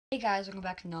Hey guys, welcome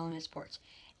back to No Limit Sports.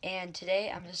 And today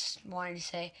I'm just wanting to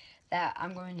say that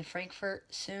I'm going to Frankfurt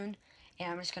soon, and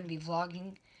I'm just going to be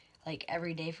vlogging like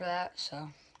every day for that. So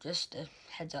just a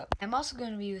heads up. I'm also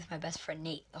going to be with my best friend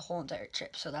Nate the whole entire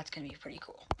trip, so that's going to be pretty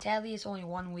cool. Sadly, it's only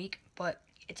 1 week, but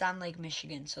it's on Lake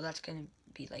Michigan, so that's going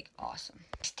to be like awesome.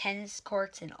 There's tennis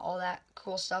courts and all that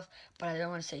cool stuff, but I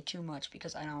don't want to say too much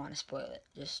because I don't want to spoil it.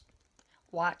 Just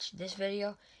watch this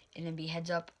video, and then be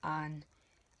heads up on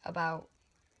about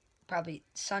probably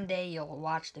Sunday you'll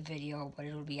watch the video, but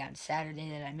it'll be on Saturday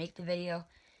that I make the video,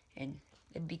 and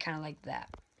it'd be kind of like that.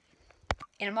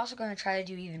 And I'm also going to try to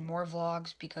do even more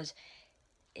vlogs because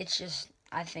it's just,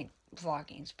 I think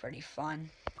vlogging is pretty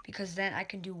fun because then I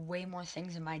can do way more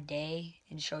things in my day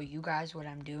and show you guys what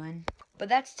I'm doing. But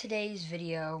that's today's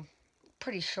video.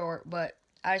 Pretty short, but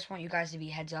I just want you guys to be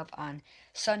heads up on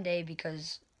Sunday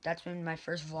because that's when my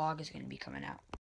first vlog is going to be coming out.